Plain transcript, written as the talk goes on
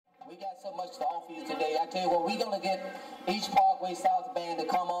got so much to offer you today. I tell you what, we're going to get East Parkway South Band to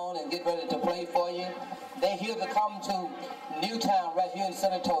come on and get ready to play for you. They're here to come to Newtown right here in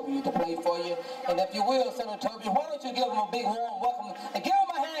Senatobia to play for you. And if you will, Senatobia, why don't you give them a big warm welcome and give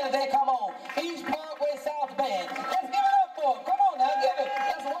them a hand as they come on. East Parkway South Band. Let's give it up for them. Come on now, give it.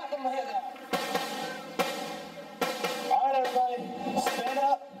 Let's welcome them here now. All right, everybody, stand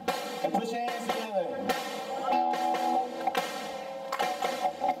up and put your hands together.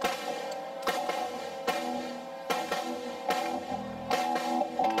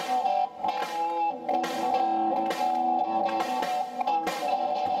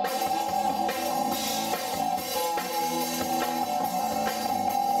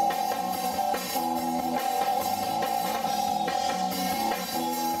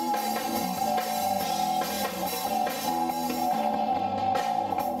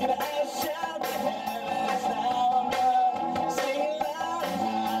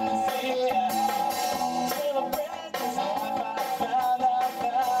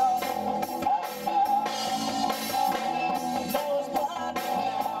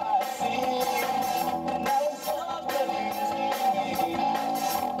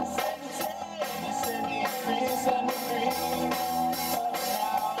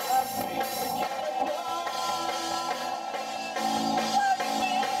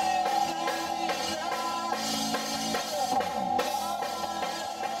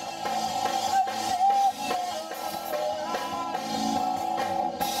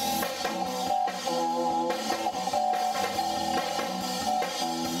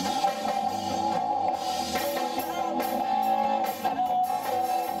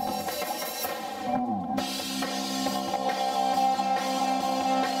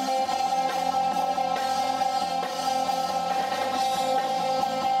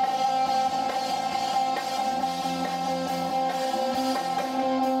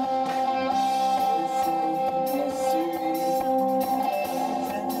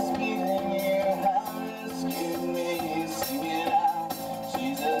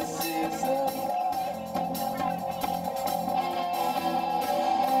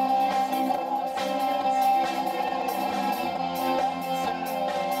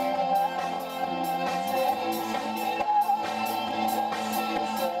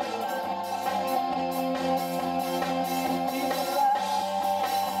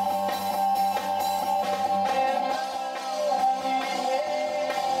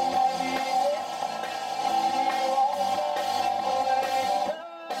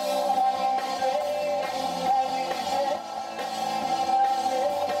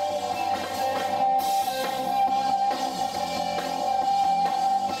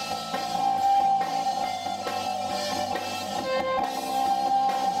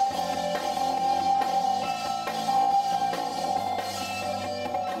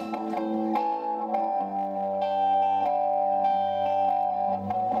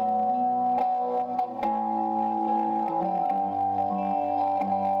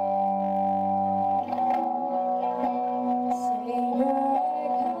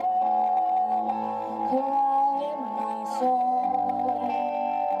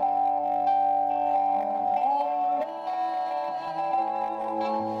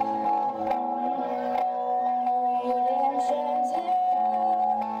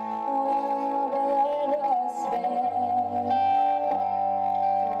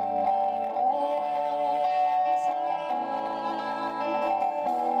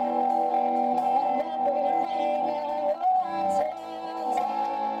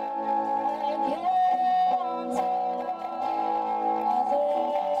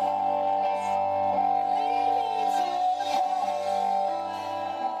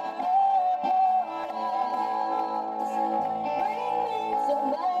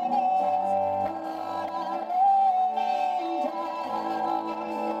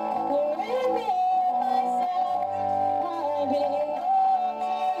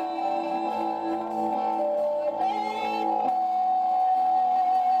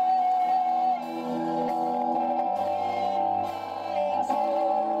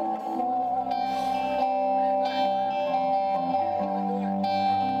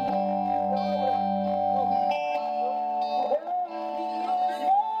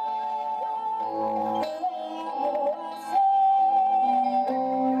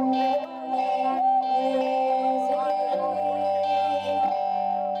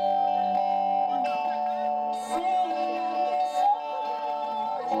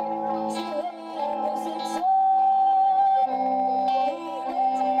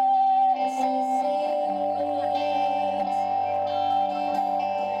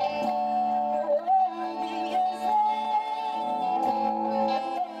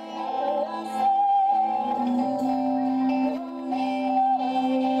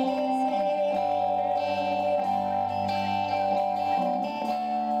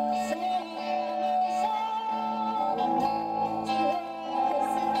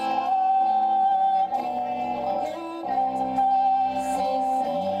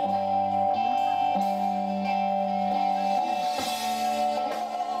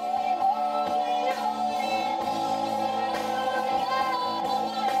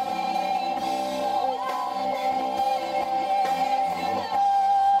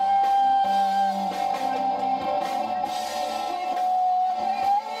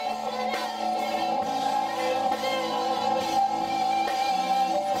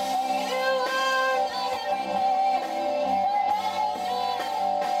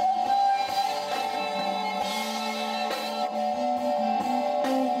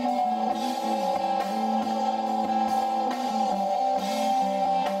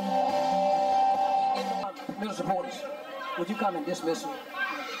 Minister Portis, would you come and dismiss me?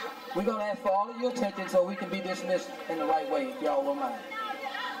 We're going to ask for all of your attention so we can be dismissed in the right way, if y'all don't mind.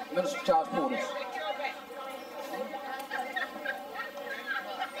 Minister Charles Portis.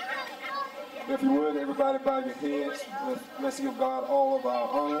 If you would, everybody bow your heads. Let's give God all of our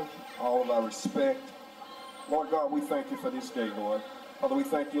honor, all of our respect. Lord God, we thank you for this day, Lord. Father, we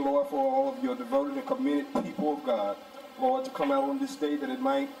thank you, Lord, for all of your devoted and committed people of God, Lord, to come out on this day that it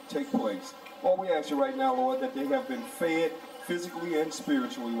might take place. Lord, we ask you right now, Lord, that they have been fed physically and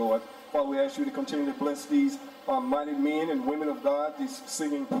spiritually, Lord. Father, we ask you to continue to bless these mighty men and women of God, these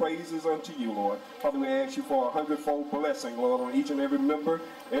singing praises unto you, Lord. Father, we ask you for 100-fold blessing, Lord, on each and every member,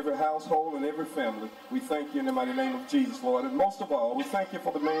 every household, and every family. We thank you in the mighty name of Jesus, Lord. And most of all, we thank you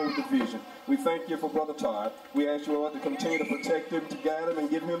for the man with the vision. We thank you for Brother Todd. We ask you, Lord, to continue to protect him, to guide him, and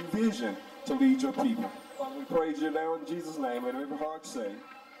give him vision to lead your people. Father, we praise you now in Jesus' name, and every heart say,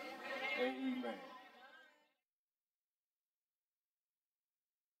 amen.